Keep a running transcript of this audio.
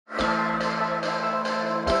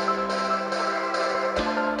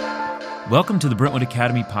Welcome to the Brentwood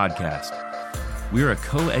Academy podcast. We are a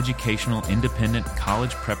co-educational independent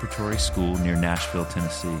college preparatory school near Nashville,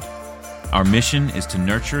 Tennessee. Our mission is to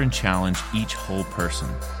nurture and challenge each whole person,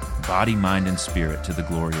 body, mind, and spirit to the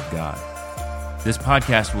glory of God. This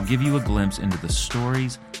podcast will give you a glimpse into the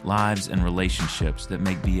stories, lives, and relationships that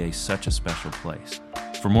make BA such a special place.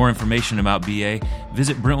 For more information about BA,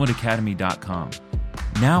 visit BrentwoodAcademy.com.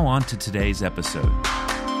 Now on to today's episode.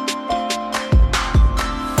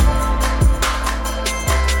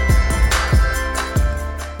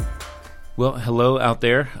 Well, hello out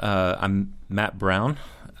there. I'm Matt Brown.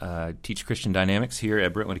 Teach Christian Dynamics here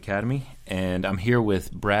at Brentwood Academy, and I'm here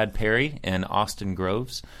with Brad Perry and Austin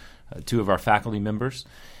Groves, two of our faculty members,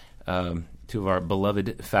 two of our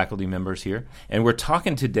beloved faculty members here. And we're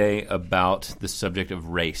talking today about the subject of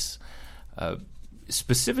race,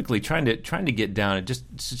 specifically trying to get down to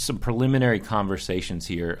just some preliminary conversations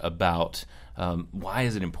here about why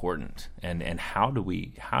is it important, and how do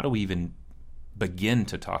we even begin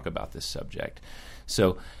to talk about this subject.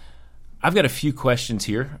 So I've got a few questions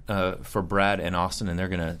here for Brad and Austin, and they're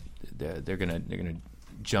gonna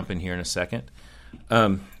jump in here in a second.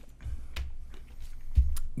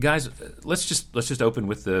 Guys, let's just open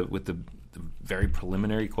with the very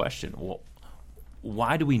preliminary question. Well,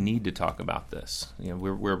 why do we need to talk about this? You know,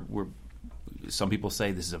 we're some people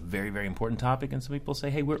say this is a very, very important topic, and some people say,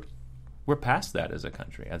 hey, we're past that as a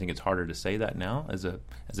country. I think it's harder to say that now as a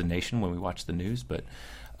nation when we watch the news, but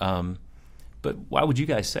why would you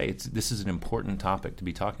guys say this is an important topic to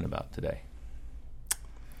be talking about today?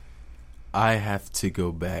 I have to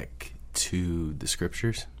go back to the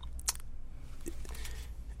scriptures.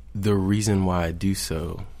 The reason why I do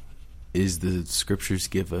so is the scriptures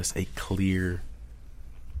give us a clear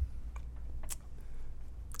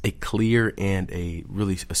and a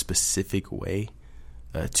really a specific way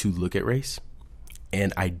to look at race,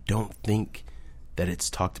 and I don't think that it's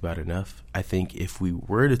talked about enough. I think if we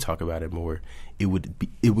were to talk about it more, it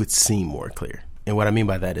would seem more clear. And what I mean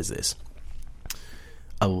by that is this: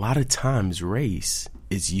 a lot of times race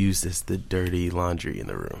is used as the dirty laundry in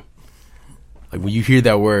the room. Like when you hear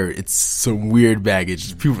that word, it's some weird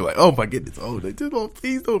baggage. People are like, "Oh my goodness! Oh,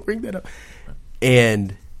 please don't bring that up."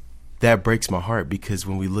 And that breaks my heart, because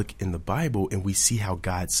when we look in the Bible and we see how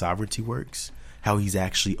God's sovereignty works, how he's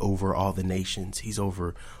actually over all the nations, he's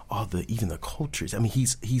over all even the cultures. I mean,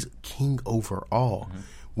 he's king over all. Mm-hmm.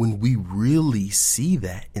 When we really see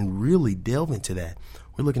that and really delve into that,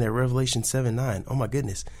 we're looking at Revelation 7:9. Oh my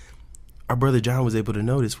goodness. Our brother John was able to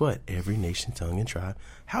notice what? Every nation, tongue, and tribe.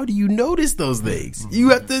 How do you notice those things? Mm-hmm. You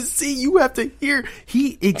have to see, you have to hear.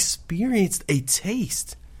 He experienced a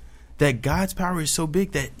taste that God's power is so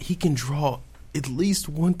big that he can draw at least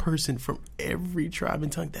one person from every tribe and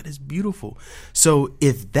tongue. That is beautiful. So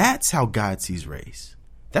if that's how God sees race,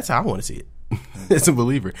 that's how I want to see it as a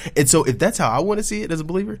believer. And so if that's how I want to see it as a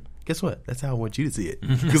believer, guess what? That's how I want you to see it.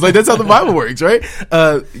 Because that's how the Bible works, right?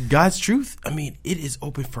 God's truth, I mean, it is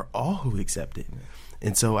open for all who accept it.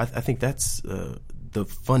 And so I think that's the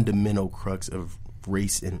fundamental crux of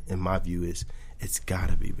race, in my view, is it's got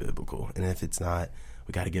to be biblical. And if it's not,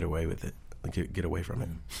 we got to get away with it, get away from it.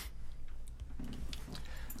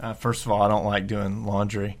 First of all, I don't like doing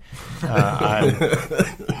laundry. I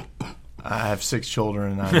have 6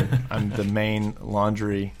 children, and I'm the main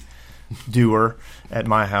laundry doer at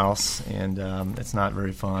my house, and it's not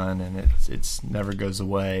very fun, and it's never goes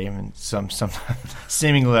away. I mean, some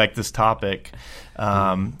seemingly like this topic,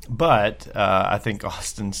 but I think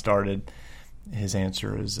Austin started his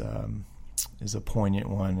answer is a poignant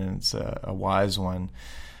one, and it's a wise one.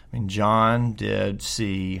 I mean, John did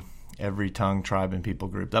see every tongue, tribe, and people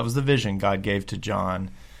group. That was the vision God gave to John,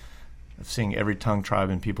 of seeing every tongue, tribe,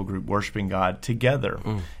 and people group worshiping God together.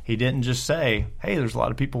 He didn't just say, hey, there's a lot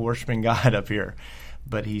of people worshiping God up here,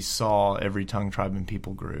 but he saw every tongue, tribe, and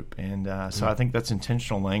people group. And so I think that's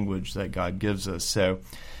intentional language that God gives us. So,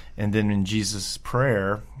 and then in Jesus'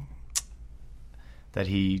 prayer, that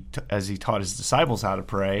as he taught his disciples how to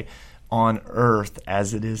pray, on earth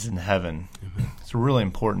as it is in heaven. It's a really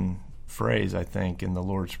important phrase, I think, in the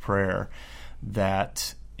Lord's Prayer,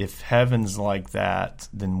 that if heaven's like that,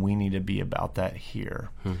 then we need to be about that here,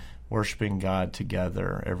 worshiping God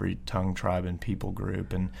together, every tongue, tribe, and people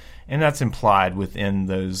group, and that's implied within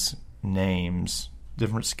those names,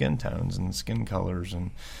 different skin tones and skin colors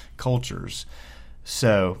and cultures.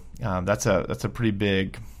 So that's a pretty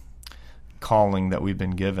big calling that we've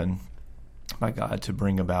been given by God to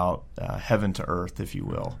bring about heaven to earth, if you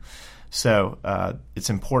will. So it's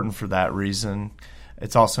important for that reason.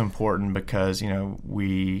 It's also important because,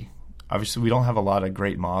 we don't have a lot of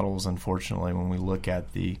great models, unfortunately, when we look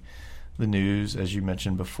at the the news, as you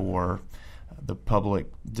mentioned before. The public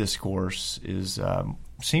discourse is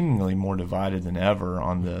seemingly more divided than ever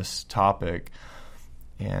on this topic.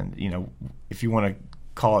 And, if you want to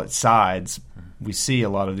call it sides, we see a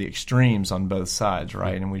lot of the extremes on both sides,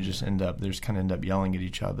 right? And we just end up yelling at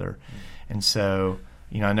each other. And so,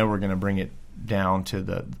 I know we're going to bring it down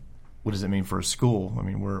to what does it mean for a school? I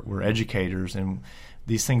mean, we're educators, and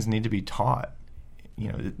these things need to be taught.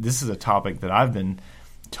 This is a topic that I've been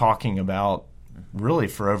talking about really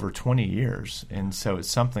for over 20 years. And so it's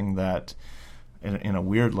something that, in a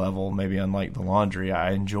weird level, maybe unlike the laundry,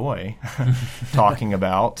 I enjoy talking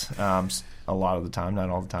about a lot of the time, not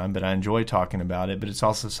all the time, but I enjoy talking about it. But it's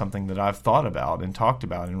also something that I've thought about and talked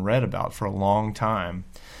about and read about for a long time.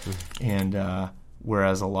 And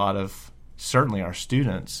whereas a lot of, certainly our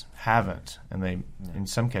students haven't, and they in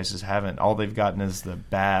some cases haven't. All they've gotten is the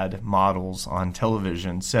bad models on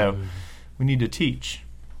television. So we need to teach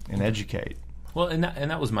and educate. Well, and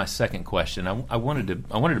that was my second question. I wanted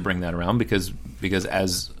to bring that around because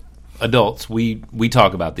as adults we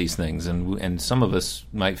talk about these things, and some of us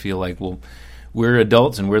might feel like, well, we're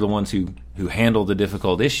adults and we're the ones who handle the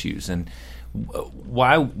difficult issues. And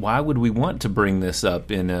why would we want to bring this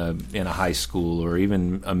up in a high school or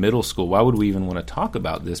even a middle school? Why would we even want to talk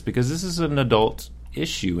about this? Because this is an adult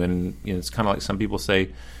issue, and it's kind of like some people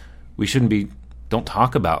say we don't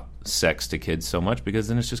talk about sex to kids so much because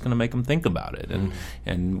then it's just going to make them think about it,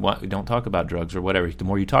 and don't talk about drugs or whatever. The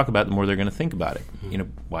more you talk about it, the more they're going to think about it.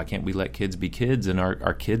 Why can't we let kids be kids? And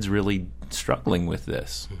are kids really struggling with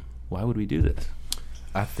this? Why would we do this?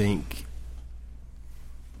 I think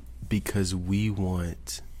because we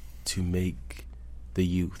want to make the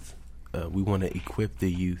youth, we want to equip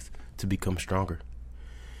the youth to become stronger.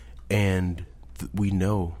 And we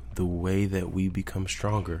know the way that we become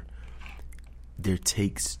stronger, there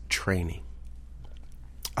takes training.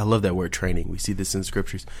 I love that word, training. We see this in the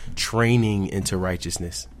scriptures. Training into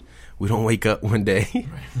righteousness. We don't wake up one day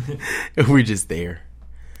and we're just there.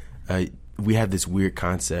 We have this weird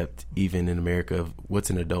concept, even in America, of what's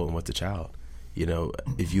an adult and what's a child.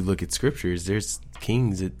 If you look at scriptures, there's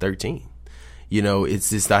kings at 13. It's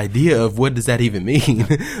this idea of what does that even mean?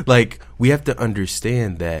 Like, we have to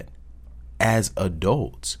understand that as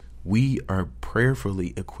adults, we are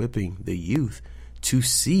prayerfully equipping the youth to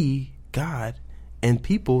see God and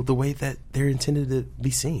people the way that they're intended to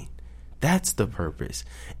be seen. That's the purpose.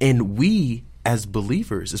 And we, as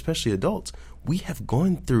believers, especially adults, we have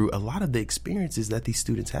gone through a lot of the experiences that these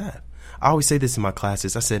students have. I always say this in my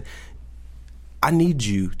classes. I said, I need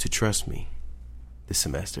you to trust me this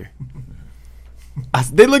semester.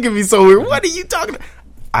 They look at me so weird. What are you talking about?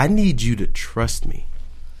 I need you to trust me.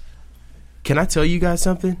 Can I tell you guys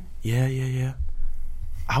something? Yeah.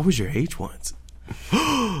 I was your age once.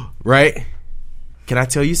 Right? Can I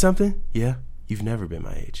tell you something? Yeah, you've never been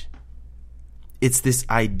my age. It's this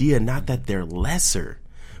idea, not that they're lesser,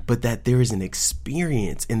 but that there is an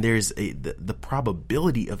experience and there's the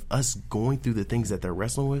probability of us going through the things that they're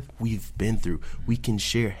wrestling with, we've been through. We can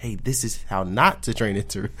share, hey, this is how not to train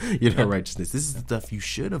into righteousness. This is the stuff you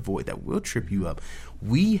should avoid that will trip you up.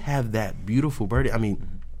 We have that beautiful burden. I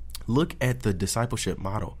mean, look at the discipleship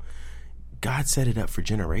model. God set it up for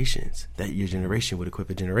generations, that your generation would equip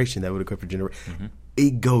a generation, that would equip a generation.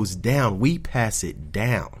 It goes down. We pass it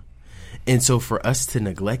down. And so for us to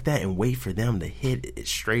neglect that and wait for them to hit it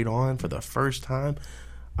straight on for the first time,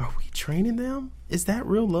 are we training them? Is that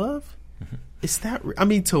real love? Is that,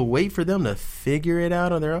 to wait for them to figure it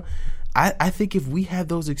out on their own? I think if we have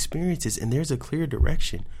those experiences and there's a clear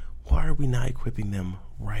direction, why are we not equipping them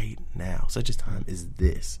right now? Such a time as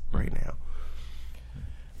this right now.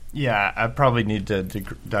 Yeah, I probably need to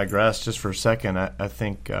digress just for a second. I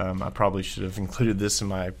think I probably should have included this in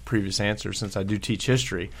my previous answer since I do teach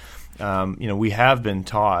history. We have been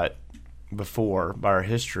taught before by our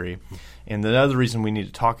history. And the other reason we need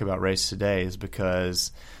to talk about race today is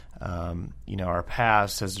because, our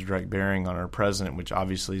past has a direct bearing on our present, which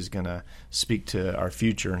obviously is going to speak to our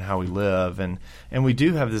future and how we live. And we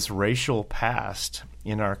do have this racial past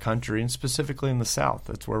in our country, and specifically in the South.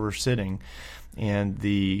 That's where we're sitting. And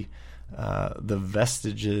the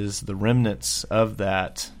vestiges, the remnants of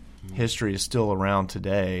that history is still around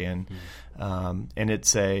today. And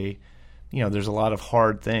it's there's a lot of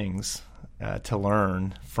hard things to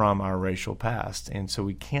learn from our racial past. And so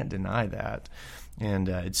we can't deny that. And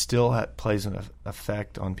it still plays an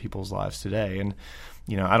effect on people's lives today. And,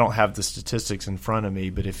 I don't have the statistics in front of me,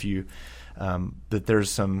 but if you that there's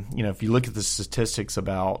some, if you look at the statistics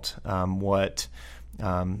about what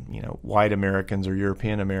white Americans or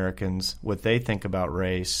European Americans, what they think about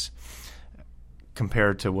race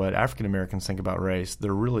compared to what African Americans think about race,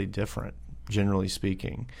 they're really different, generally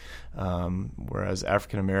speaking. Whereas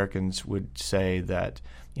African Americans would say that,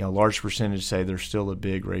 a large percentage say there's still a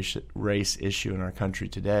big race issue in our country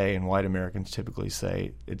today, and white Americans typically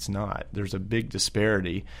say it's not. There's a big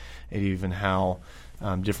disparity in even how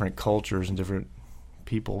different cultures and different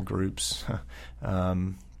people groups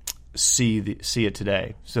see it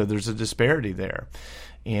today. So there's a disparity there,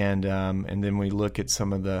 and then we look at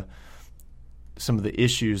some of the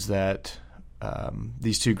issues that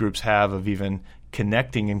these two groups have of even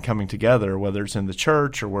connecting and coming together, whether it's in the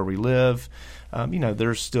church or where we live.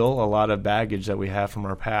 There's still a lot of baggage that we have from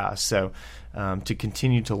our past. So to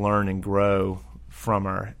continue to learn and grow from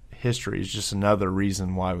our history is just another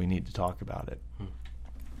reason why we need to talk about it.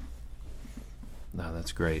 No,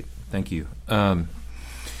 that's great. Thank you.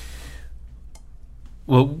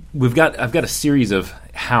 Well, I've got a series of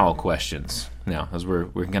how questions now as we're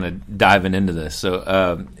kind of diving into this.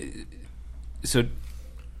 So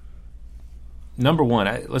number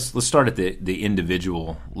one, let's start at the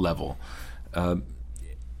individual level.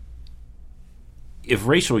 If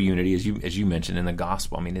racial unity, as you mentioned in the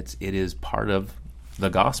gospel, I mean it is part of the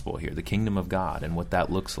gospel here, the kingdom of God, and what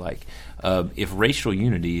that looks like. If racial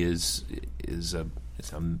unity is a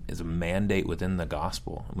mandate within the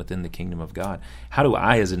gospel, within the kingdom of God, how do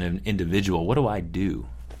I, as an individual, what do I do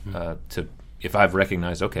to, if I've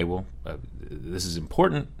recognized, okay, well, this is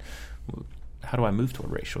important, how do I move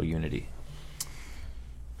toward racial unity?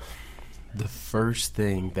 The first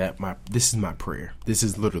thing this is my prayer. This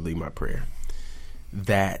is literally my prayer,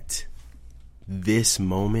 that this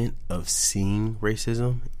moment of seeing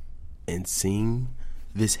racism and seeing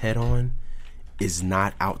this head on is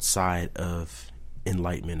not outside of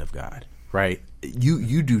enlightenment of God, right?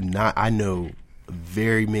 You do not. I know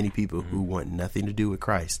very many people who want nothing to do with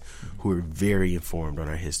Christ, who are very informed on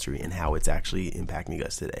our history and how it's actually impacting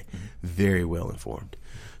us today. Very well informed.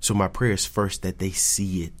 So my prayer is first that they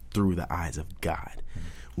see it through the eyes of God.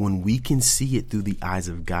 When we can see it through the eyes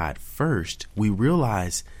of God first, we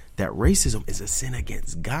realize that racism is a sin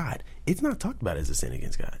against God. It's not talked about as a sin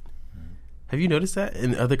against God. Have you noticed that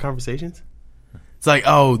in other conversations? It's like,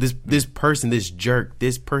 oh, this person, this jerk,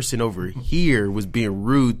 this person over here was being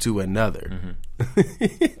rude to another.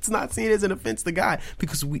 It's not seen as an offense to God,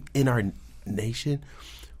 because we, in our nation,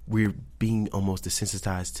 we're being almost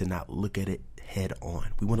desensitized to not look at it head on.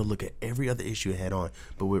 We want to look at every other issue head on,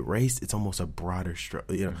 but with race, it's almost a broader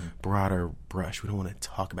brush. We don't want to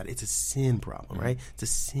talk about it. It's a sin problem, right? It's a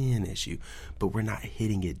sin issue, but we're not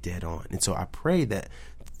hitting it dead on. And so I pray that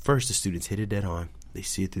first the students hit it dead on. They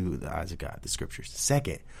see it through the eyes of God, the scriptures.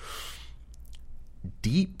 Second,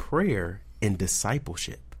 deep prayer and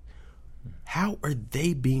discipleship. How are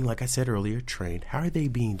they being, like I said earlier, trained? How are they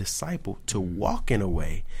being discipled to walk in a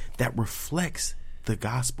way that reflects the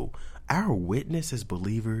gospel? Our witness as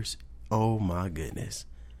believers, oh my goodness.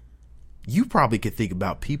 You probably could think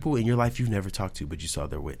about people in your life you've never talked to, but you saw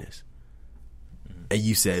their witness. And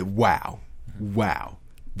you said, wow,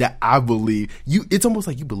 that I believe you. It's almost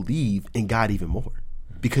like you believe in God even more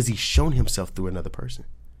because he's shown himself through another person.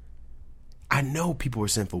 I know people are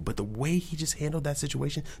sinful, but the way he just handled that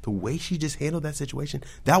situation, the way she just handled that situation,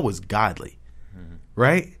 that was godly,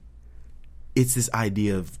 right? It's this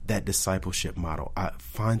idea of that discipleship model. I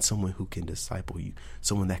find someone who can disciple you,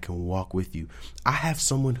 someone that can walk with you. I have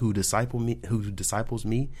someone who disciples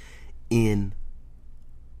me in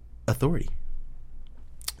authority.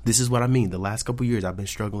 This is what I mean. The last couple of years, I've been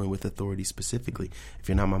struggling with authority specifically. If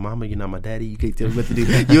you're not my mama, you're not my daddy, you can't tell me what to do.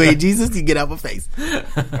 You ain't Jesus, you get out my face.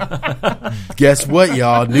 Guess what,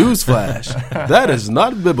 y'all? Newsflash. That is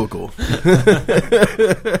not biblical.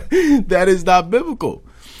 That is not biblical.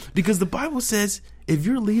 Because the Bible says if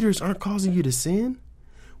your leaders aren't causing you to sin,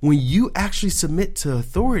 when you actually submit to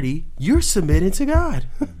authority, you're submitting to God.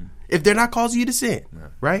 If they're not causing you to sin,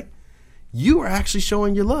 right? You are actually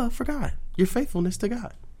showing your love for God, your faithfulness to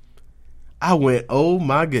God. I went, oh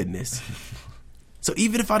my goodness. So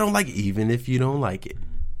even if I don't like it, even if you don't like it,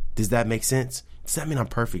 does that make sense? Does that mean I'm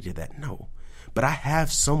perfect at that? No. But I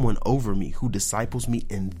have someone over me who disciples me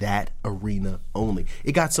in that arena only.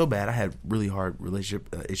 It got so bad. I had really hard relationship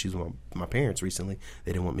issues with my parents recently.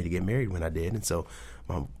 They didn't want me to get married when I did. And so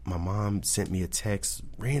my mom sent me a text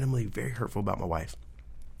randomly, very hurtful about my wife.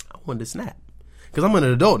 I wanted to snap. Because I'm an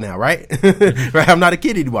adult now, right? Right? I'm not a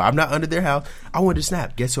kid anymore. I'm not under their house. I wanted to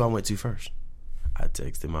snap. Guess who I went to first? I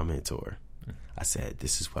texted my mentor. I said,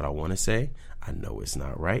 this is what I want to say. I know it's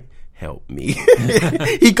not right. Help me.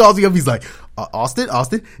 He calls me up. He's like, Austin,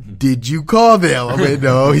 did you call them? I went,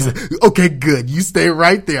 no. He said, okay, good. You stay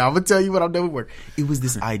right there. I'm going to tell you what I'm doing with work. It was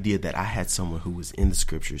this idea that I had someone who was in the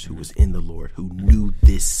scriptures, who was in the Lord, who knew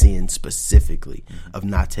this sin specifically of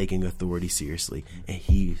not taking authority seriously. And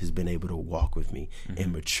he has been able to walk with me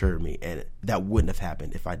and mature me. And that wouldn't have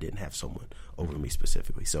happened if I didn't have someone over me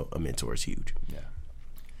specifically. So a mentor is huge. Yeah.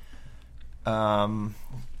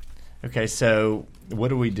 Okay, so what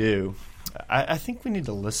do we do? I think we need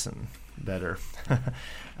to listen better.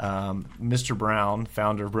 Mr. Brown,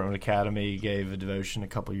 founder of Brentwood Academy, gave a devotion a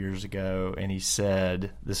couple years ago, and he said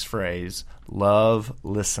this phrase, love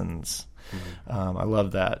listens. I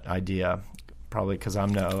love that idea, probably because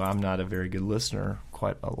I'm not a very good listener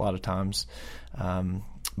quite a lot of times.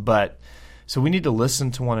 But so we need to listen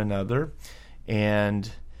to one another,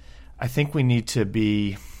 and I think we need to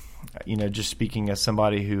be, just speaking as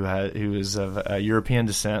somebody who is of European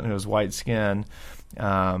descent, who has white skin,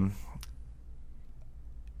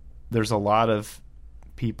 there's a lot of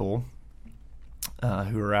people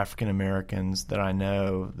who are African Americans that I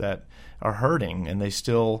know that are hurting, and they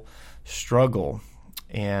still struggle.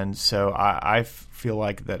 And so I feel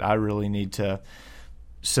like that I really need to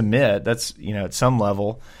submit, that's, at some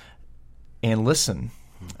level, and listen.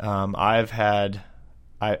 I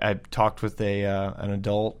talked with an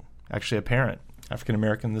adult, actually a parent, African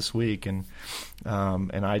American, this week, and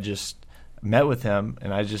I just met with him,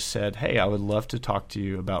 and I just said, hey, I would love to talk to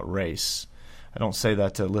you about race. I don't say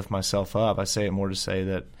that to lift myself up. I say it more to say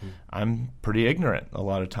that I'm pretty ignorant a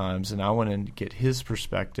lot of times, and I want to get his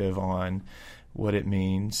perspective on what it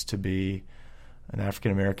means to be an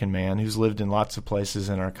African American man who's lived in lots of places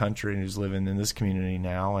in our country and who's living in this community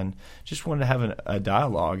now, and just wanted to have a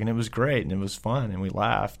dialogue. And it was great, and it was fun, and we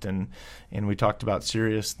laughed, and we talked about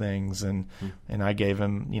serious things, and I gave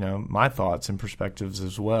him my thoughts and perspectives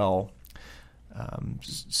as well.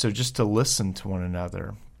 So just to listen to one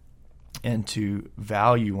another and to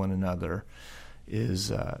value one another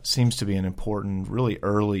seems to be an important, really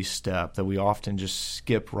early step that we often just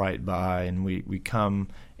skip right by, and we come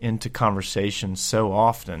into conversation so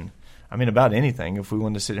often. I mean, about anything. If we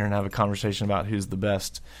wanted to sit here and have a conversation about who's the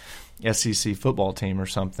best SEC football team or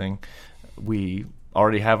something, we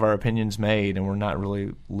already have our opinions made, and we're not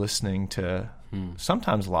really listening to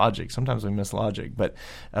sometimes logic. Sometimes we miss logic, but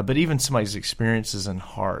even somebody's experiences and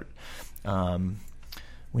heart.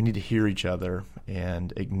 We need to hear each other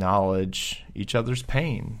and acknowledge each other's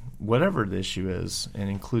pain, whatever the issue is, and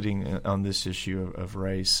including on this issue of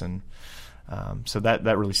race. And so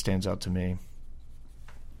that really stands out to me.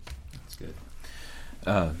 That's good.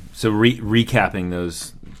 So recapping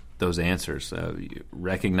those answers,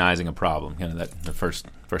 recognizing a problem, kind of that the first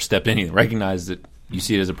step in anything, recognize that you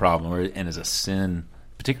see it as a problem and as a sin,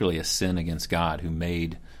 particularly a sin against God, who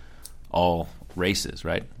made all races,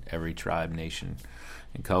 right? Every tribe, nation,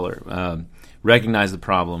 and color. Recognize the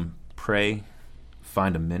problem, pray,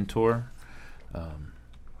 find a mentor,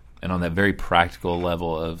 and on that very practical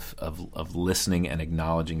level of listening and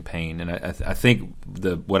acknowledging pain. And I think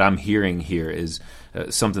what I'm hearing here is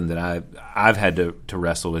something that I've had to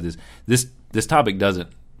wrestle with is this topic doesn't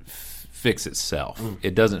fix itself.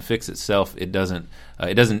 It doesn't fix itself. It doesn't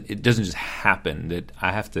just happen. That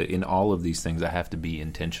I have to, in all of these things, I have to be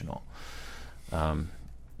intentional,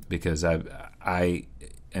 because I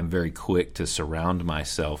am very quick to surround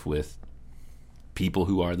myself with people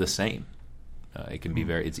who are the same. It can be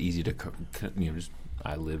it's easy to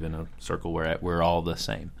I live in a circle where we're all the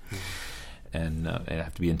same, and I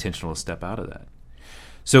have to be intentional to step out of that.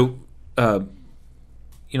 So,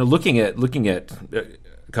 looking at a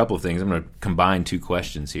couple of things, I'm going to combine two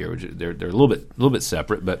questions here. Which they're a little bit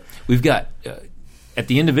separate, but we've got at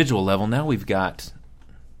the individual level now. We've got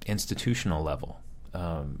institutional level,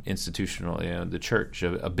 the church,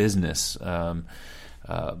 a business,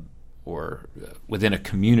 or within a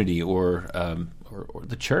community, or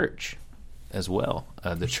the church as well.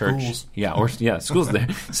 The church, schools there.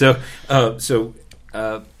 So,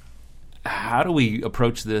 how do we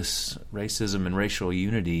approach this racism and racial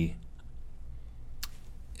unity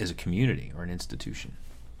as a community or an institution?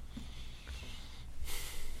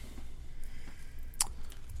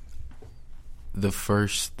 The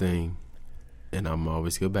first thing, and I'm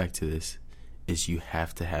always go back to this, is you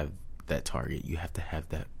have to have that target. You have to have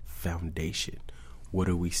that foundation. What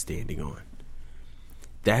are we standing on?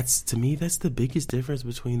 To me, that's the biggest difference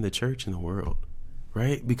between the church and the world,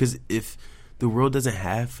 right? Because if the world doesn't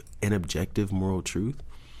have an objective moral truth,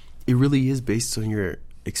 it really is based on your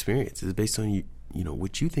experience. It's based on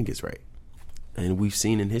what you think is right. And we've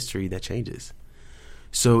seen in history that changes.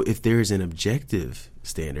 So if there is an objective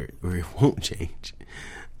standard where it won't change,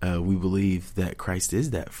 we believe that Christ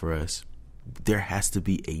is that for us. There has to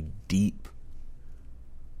be a deep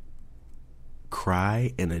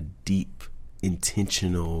cry and a deep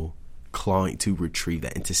intentional clawing to retrieve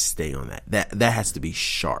that and to stay on that. That has to be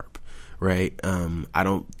sharp, right? I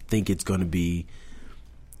don't think it's going to be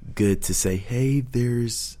good to say, hey,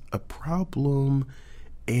 there's a problem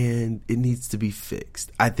and it needs to be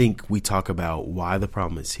fixed. I think we talk about why the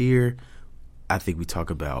problem is here. I think we talk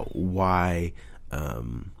about why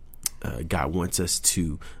God wants us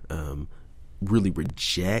to really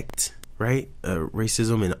reject, right,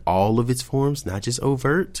 racism in all of its forms, not just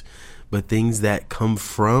overt, but things that come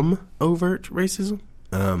from overt racism.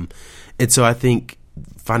 And so I think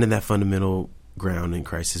finding that fundamental ground in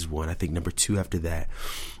Christ is one. I think number two after that,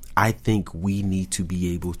 I think we need to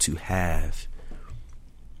be able to have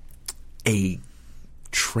a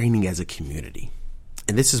training as a community.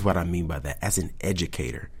 And this is what I mean by that. As an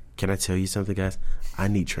educator, can I tell you something, guys? I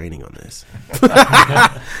need training on this.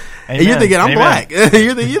 And you're thinking I'm black.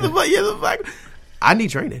 you're the black. I need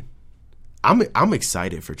training. I'm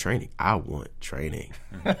excited for training. I want training.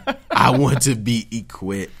 I want to be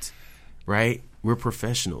equipped, right? We're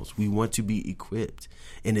professionals. We want to be equipped.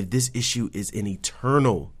 And if this issue is an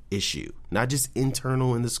eternal issue, not just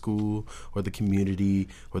internal in the school or the community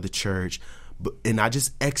or the church, and not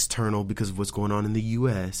just external because of what's going on in the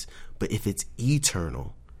U.S., but if it's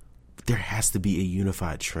eternal, there has to be a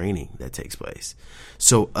unified training that takes place.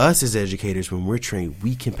 So us as educators, when we're trained,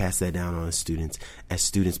 we can pass that down on students. As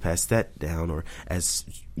students pass that down, or as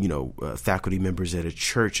faculty members at a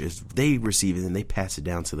church, as they receive it and they pass it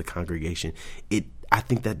down to the congregation, I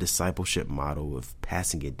think that discipleship model of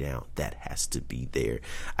passing it down, that has to be there.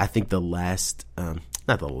 I think the last,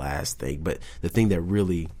 not the last thing, but the thing that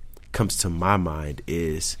really comes to my mind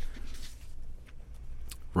is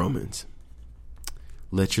Romans.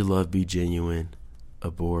 Let your love be genuine.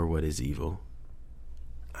 Abhor what is evil.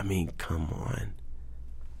 I mean, come on.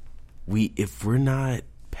 If we're not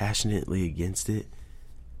passionately against it,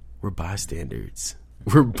 we're bystanders.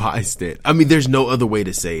 We're bystanders. I mean, there's no other way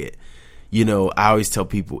to say it. I always tell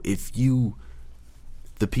people,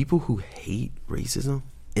 the people who hate racism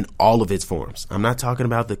in all of its forms, I'm not talking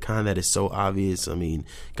about the kind that is so obvious. I mean,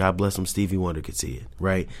 God bless him, Stevie Wonder could see it,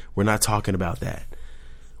 right? We're not talking about that.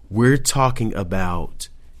 We're talking about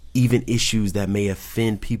even issues that may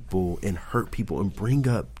offend people and hurt people and bring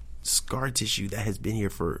up scar tissue that has been here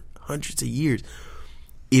for hundreds of years.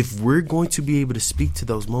 If we're going to be able to speak to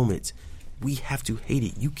those moments, we have to hate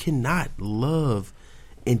it. You cannot love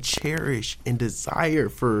and cherish and desire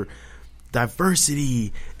for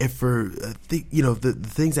diversity and for the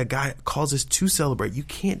things that God calls us to celebrate. You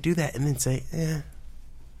can't do that and then say,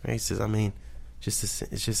 racist. I mean, it's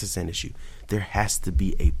just a sin issue. There has to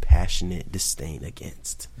be a passionate disdain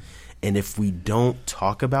against. And if we don't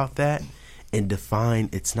talk about that and define,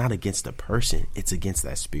 it's not against a person, it's against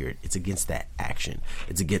that spirit, it's against that action.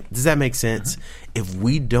 Does that make sense? If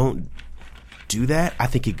we don't do that, I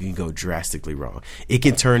think it can go drastically wrong. It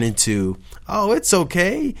can turn into, oh, it's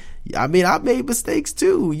okay. I mean, I made mistakes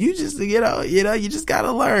too. You just, you just got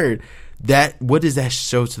to learn. What does that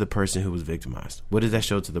show to the person who was victimized? What does that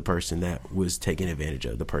show to the person that was taken advantage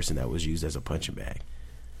of, the person that was used as a punching bag?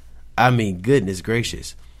 I mean, goodness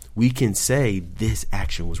gracious. We can say this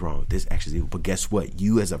action was wrong, this action is evil, but guess what?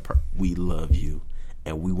 We love you,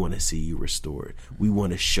 and we want to see you restored. We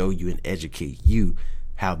want to show you and educate you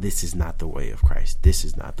how this is not the way of Christ. This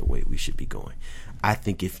is not the way we should be going. I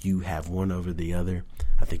think if you have one over the other,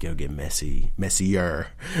 I think it'll get messier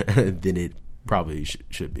than it probably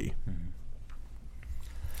should be.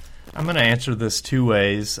 I'm going to answer this two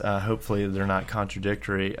ways. Hopefully they're not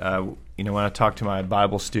contradictory. When I talk to my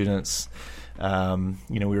Bible students,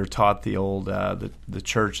 we were taught the old the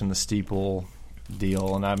church and the steeple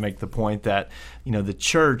deal, and I make the point that the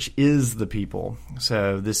church is the people.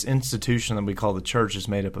 So this institution that we call the church is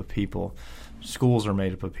made up of people. Schools are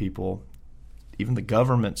made up of people. Even the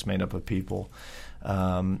government's made up of people.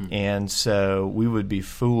 And so we would be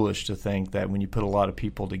foolish to think that when you put a lot of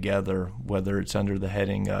people together, whether it's under the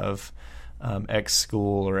heading of X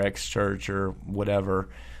school or X church or whatever,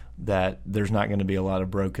 that there's not going to be a lot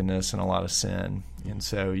of brokenness and a lot of sin. And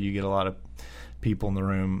so you get a lot of people in the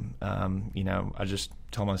room. I just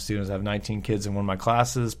tell my students I have 19 kids in one of my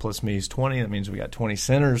classes, plus me is 20. That means we got 20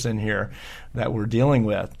 sinners in here that we're dealing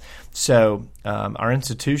with. So our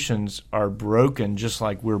institutions are broken just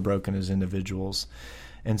like we're broken as individuals.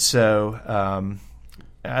 And so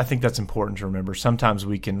I think that's important to remember. Sometimes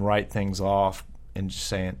we can write things off and just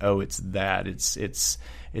saying, oh, it's that. It's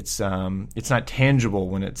not tangible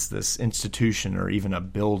when it's this institution or even a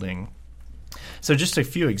building. So just a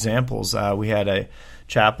few examples. We had a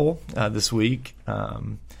chapel this week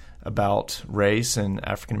about race and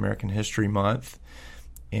African American History Month,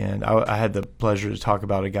 and I had the pleasure to talk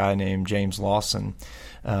about a guy named James Lawson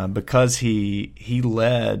because he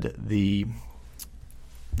led the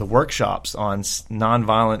workshops on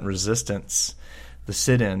nonviolent resistance, the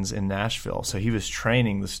sit-ins in Nashville. So he was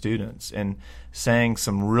training the students and saying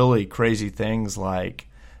some really crazy things like,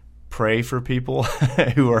 pray for people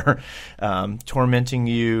who are tormenting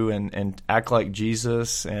you and act like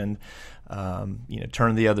Jesus and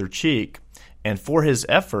turn the other cheek. And for his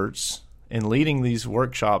efforts in leading these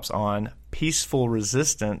workshops on peaceful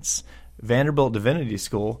resistance, Vanderbilt Divinity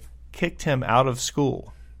School kicked him out of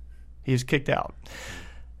school. He was kicked out.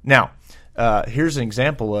 Now, here's an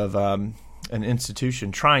example of an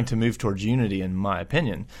institution trying to move towards unity, in my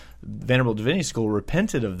opinion. Vanderbilt Divinity School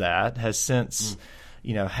repented of that, has since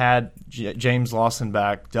had James Lawson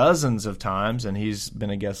back dozens of times, and he's been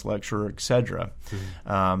a guest lecturer, etc.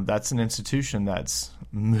 That's an institution that's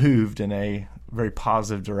moved in a very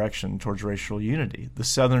positive direction towards racial unity. The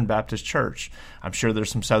Southern Baptist Church. I'm sure there's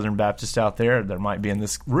some Southern Baptists out there. There might be in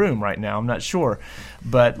this room right now. I'm not sure.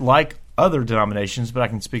 But like other denominations, but I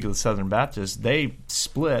can speak of the Southern Baptists, they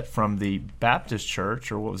split from the Baptist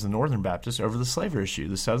Church, or what was the Northern Baptist, over the slavery issue.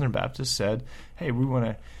 The Southern Baptists said, hey,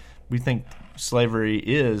 we think slavery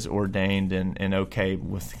is ordained and okay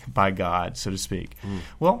by God, so to speak.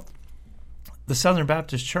 Well, the Southern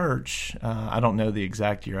Baptist Church, I don't know the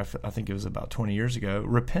exact year, I think it was about 20 years ago,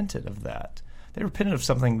 repented of that. They repented of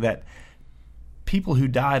something that people who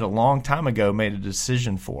died a long time ago made a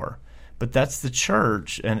decision for. But that's the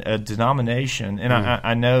church and a denomination. And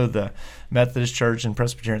I know the Methodist Church and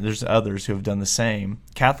Presbyterian, there's others who have done the same.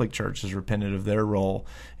 Catholic Church has repented of their role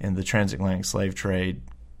in the transatlantic slave trade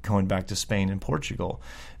going back to Spain and Portugal.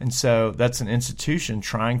 And so that's an institution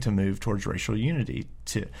trying to move towards racial unity.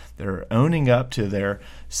 They're owning up to their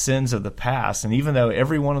sins of the past. And even though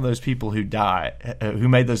every one of those people who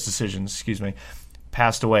made those decisions,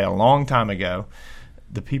 passed away a long time ago,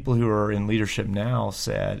 the people who are in leadership now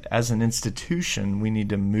said, as an institution, we need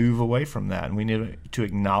to move away from that, and we need to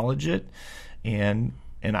acknowledge it. And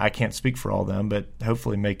I can't speak for all of them, but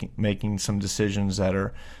hopefully making some decisions that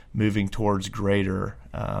are moving towards greater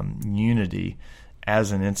unity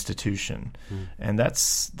as an institution. And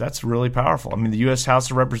that's really powerful. I mean, the U.S.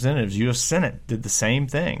 House of Representatives, U.S. Senate did the same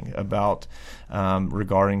thing about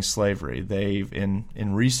regarding slavery. They've, in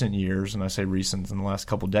recent years, and I say recent, in the last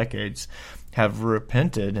couple decades, have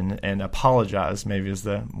repented and apologized, maybe is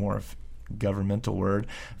the more governmental word,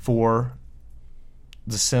 for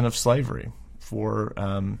the sin of slavery, for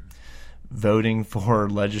voting for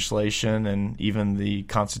legislation and even the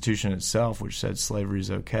Constitution itself, which said slavery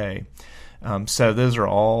is okay. So those are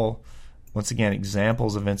all, once again,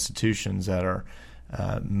 examples of institutions that are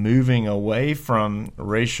moving away from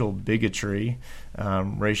racial bigotry,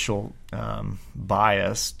 racial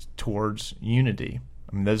bias towards unity.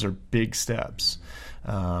 I mean, those are big steps.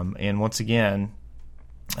 And once again,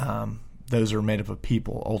 those are made up of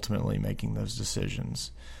people ultimately making those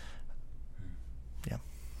decisions. Yeah.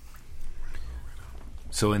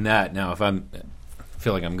 So in that, now, if I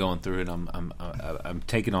feel like I'm going through it, I'm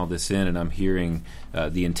taking all this in, and I'm hearing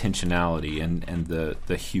the intentionality and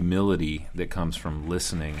the humility that comes from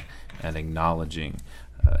listening and acknowledging,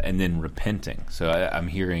 and then repenting. So I'm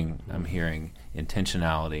hearing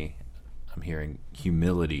intentionality, I'm hearing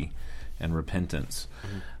humility and repentance.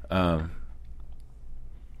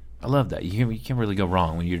 I love that. You can't really go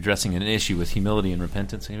wrong when you're addressing an issue with humility and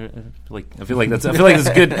repentance. I feel like that's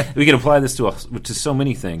good. We can apply this to so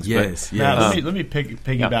many things. Yes. Let me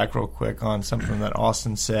piggyback real quick on something that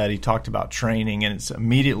Austin said. He talked about training, and it's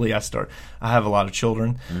immediately I have a lot of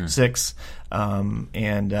children, 6,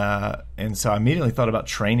 and so I immediately thought about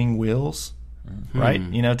training wheels. Right,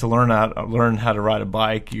 to learn how to ride a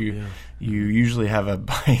bike, you usually have a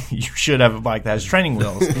bike. You should have a bike that has training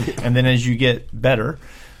wheels, and then as you get better,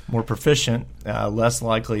 more proficient, less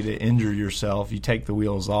likely to injure yourself, you take the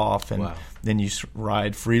wheels off, and then you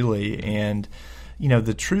ride freely. And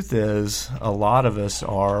the truth is, a lot of us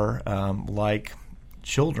are like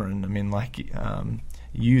children. I mean, like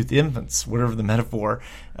youth, infants, whatever the metaphor,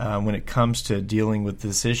 when it comes to dealing with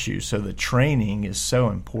this issue. So the training is so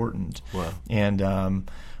important. And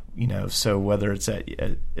so whether it's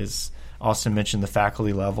as Austin mentioned, the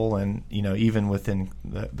faculty level, and even within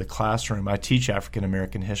the classroom, I teach African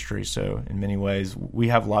American history. So in many ways, we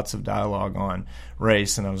have lots of dialogue on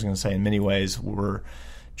race. And I was going to say, in many ways, we're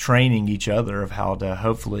training each other of how to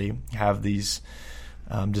hopefully have these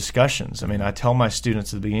discussions. I mean, I tell my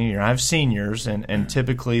students at the beginning of the year, I have seniors, and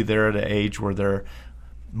typically they're at an age where they're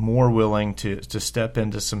more willing to step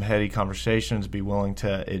into some heady conversations, be willing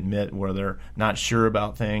to admit where they're not sure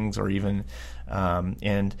about things, or even,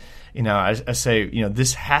 and I say,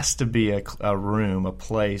 this has to be a room, a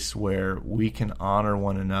place where we can honor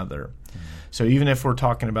one another. So even if we're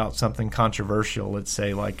talking about something controversial, let's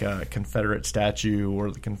say like a Confederate statue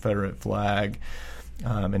or the Confederate flag,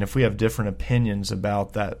 and if we have different opinions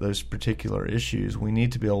about those particular issues, we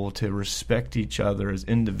need to be able to respect each other as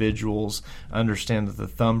individuals, understand that the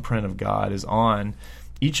thumbprint of God is on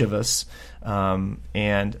each of us,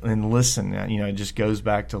 and listen. It just goes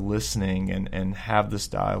back to listening and have this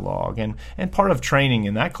dialogue. And part of training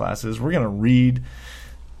in that class is we're going to read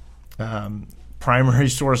primary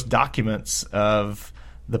source documents of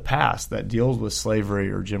the past that deals with slavery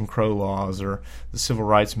or Jim Crow laws or the civil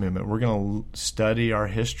rights movement. We're going to study our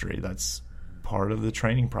history. That's part of the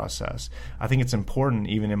training process. I think it's important,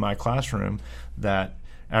 even in my classroom, that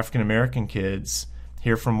African American kids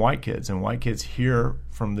hear from white kids, and white kids hear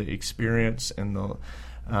from the experience and the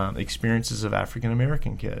experiences of African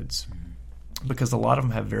American kids, because a lot of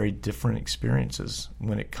them have very different experiences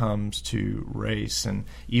when it comes to race, and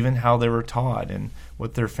even how they were taught and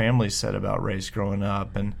what their families said about race growing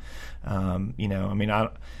up. And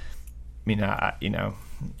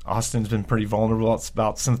Austin's been pretty vulnerable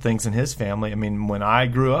about some things in his family. I mean, when I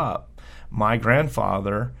grew up, my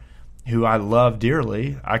grandfather, who I love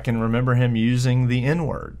dearly, I can remember him using the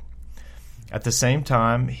N-word. At the same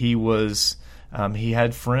time, he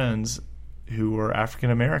had friends who were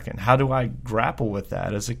African American. How do I grapple with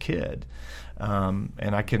that as a kid? And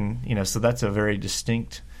I can, so that's a very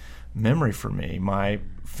distinct memory for me. My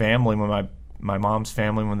family, when my mom's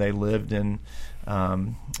family, when they lived in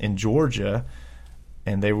Georgia,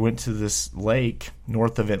 and they went to this lake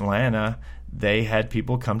north of Atlanta, they had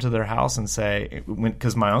people come to their house and say,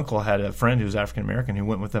 because my uncle had a friend who was African American who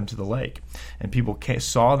went with them to the lake, and people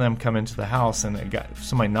saw them come into the house, and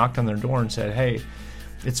somebody knocked on their door and said, "Hey,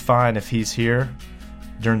 it's fine if he's here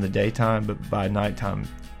during the daytime, but by nighttime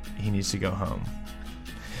he needs to go home."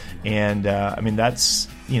 And that's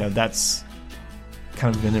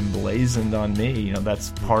kind of been emblazoned on me. That's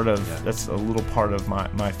that's a little part of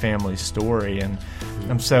my family's story, and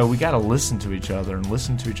so we got to listen to each other and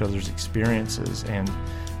listen to each other's experiences and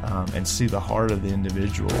see the heart of the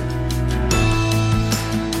individual.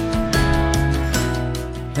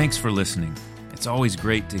 Thanks for listening. It's always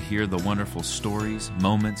great to hear the wonderful stories,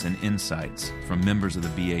 moments, and insights from members of the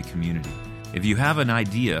BA community. If you have an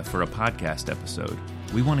idea for a podcast episode,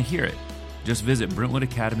 we want to hear it. Just visit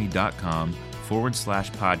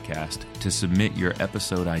BrentwoodAcademy.com/podcast to submit your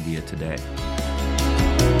episode idea today.